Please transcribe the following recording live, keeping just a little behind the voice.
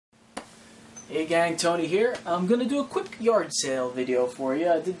Hey gang, Tony here. I'm gonna do a quick yard sale video for you.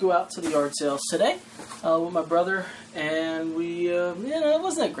 I did go out to the yard sales today with my brother, and we, it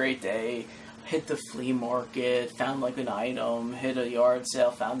wasn't a great day. Hit the flea market, found like an item, hit a yard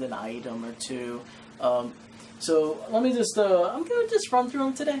sale, found an item or two. So let me just, I'm gonna just run through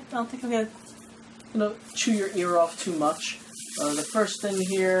them today. I don't think I'm gonna, chew your ear off too much. The first thing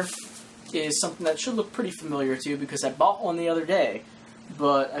here is something that should look pretty familiar to you because I bought one the other day.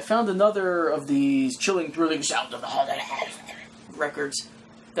 But I found another of these chilling, thrilling sounds of the holiday records.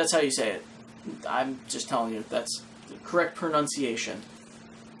 That's how you say it. I'm just telling you, that's the correct pronunciation.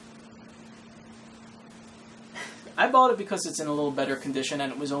 I bought it because it's in a little better condition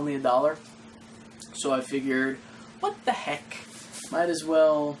and it was only $1. So I figured, what the heck? Might as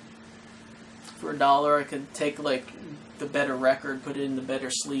well, for $1, I could take like the better record, put it in the better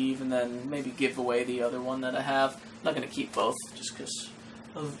sleeve, and then maybe give away the other one that I have. I'm not going to keep both, just because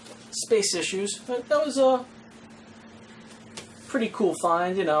of space issues, but that was a pretty cool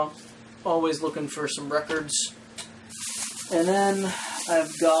find, always looking for some records. And then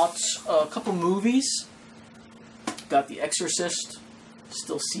I've got a couple movies. Got The Exorcist,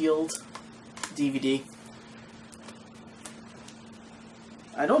 still sealed, DVD.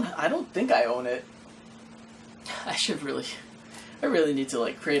 I don't think I own it. I really need to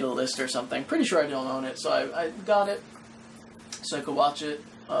create a list or something. Pretty sure I don't own it, so I got it so I could watch it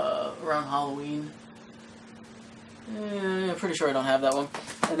around Halloween. Pretty sure I don't have that one.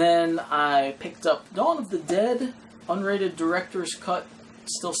 And then I picked up Dawn of the Dead, unrated director's cut,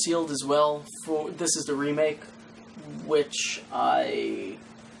 still sealed as well. This is the remake, which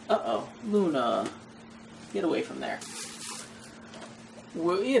Luna, get away from there.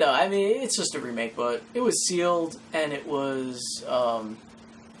 Well, it's just a remake, but it was sealed, and it was $1,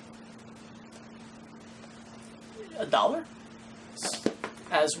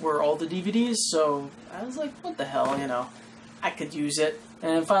 as were all the DVDs, so I was like, what the hell, I could use it.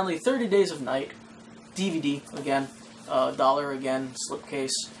 And finally, 30 Days of Night, DVD again, $1 again,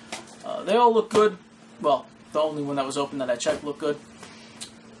 slipcase. They all look good. Well, the only one that was open that I checked looked good.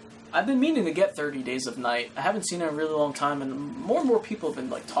 I've been meaning to get 30 Days of Night. I haven't seen it in a really long time, and more people have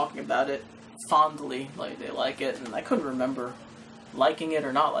been talking about it fondly, they like it, and I couldn't remember liking it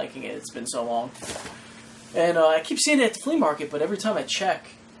or not liking it. It's been so long. And I keep seeing it at the flea market, but every time I check,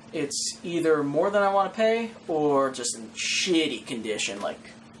 it's either more than I want to pay or just in shitty condition, like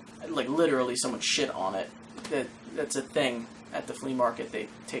literally someone shit on it. That's a thing at the flea market. They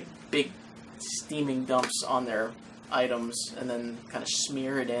take big steaming dumps on their items and then kind of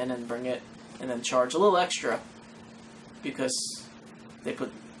smear it in and bring it and then charge a little extra because they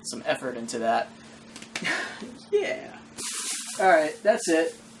put some effort into that. Yeah. Alright, that's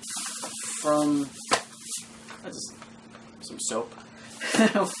it from some soap.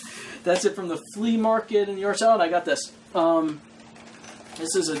 That's it from the flea market and the yard sale. And I got this.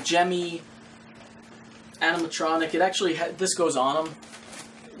 This is a Gemmy animatronic. It actually this goes on them.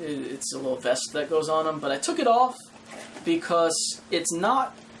 It's a little vest that goes on them, but I took it off because it's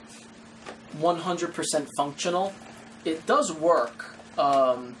not 100% functional. It does work.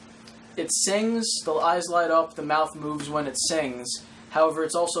 It sings, the eyes light up, the mouth moves when it sings. However,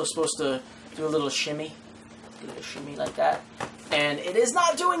 it's also supposed to do a little shimmy. Like that. And it is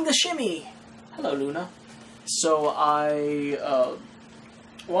not doing the shimmy! Hello, Luna. So I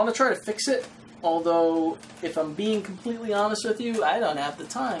want to try to fix it. Although, if I'm being completely honest with you, I don't have the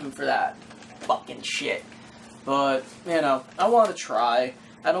time for that fucking shit. But, I want to try.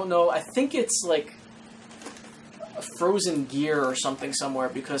 I don't know, I think it's like a frozen gear or something somewhere,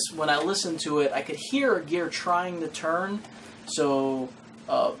 because when I listened to it, I could hear a gear trying to turn. So,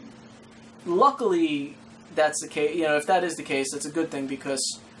 luckily, that's the case. If that is the case, that's a good thing,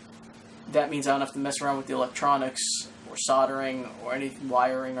 because that means I don't have to mess around with the electronics or soldering or any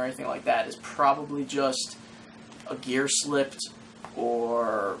wiring or anything like that. It's probably just a gear slipped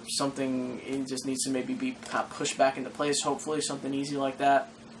or something. It just needs to maybe be kind of pushed back into place, hopefully, something easy like that.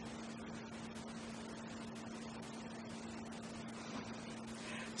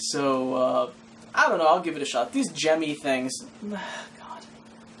 So, I don't know, I'll give it a shot. These Gemmy things, God,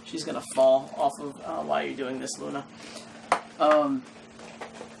 she's gonna fall off of, why are you doing this, Luna?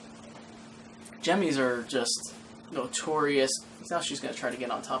 Gemmys are just notorious. Now she's gonna try to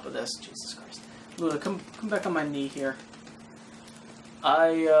get on top of this. Jesus Christ. Luna, come back on my knee here.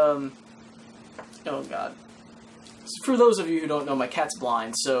 Oh God. For those of you who don't know, my cat's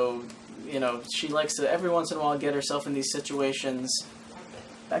blind, so, she likes to, every once in a while, get herself in these situations.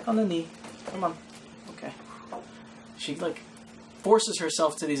 Back on the knee. Come on. Okay. She, forces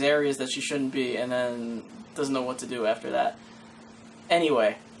herself to these areas that she shouldn't be, and then doesn't know what to do after that.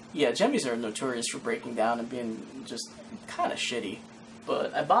 Anyway, Yeah, Jemmies are notorious for breaking down and being just kind of shitty.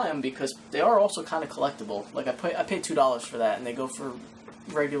 But I buy them because they are also kind of collectible. Like, I paid $2 for that, and they go for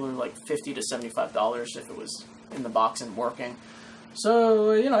regular, like, $50 to $75 if it was in the box and working.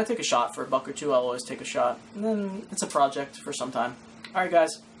 So, you know, I take a shot for $1 or $2. I'll always take a shot. And then it's a project for some time. Alright,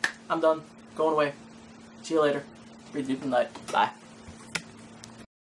 guys. I'm done. Going away. See you later. Breathe deep in the night. Bye.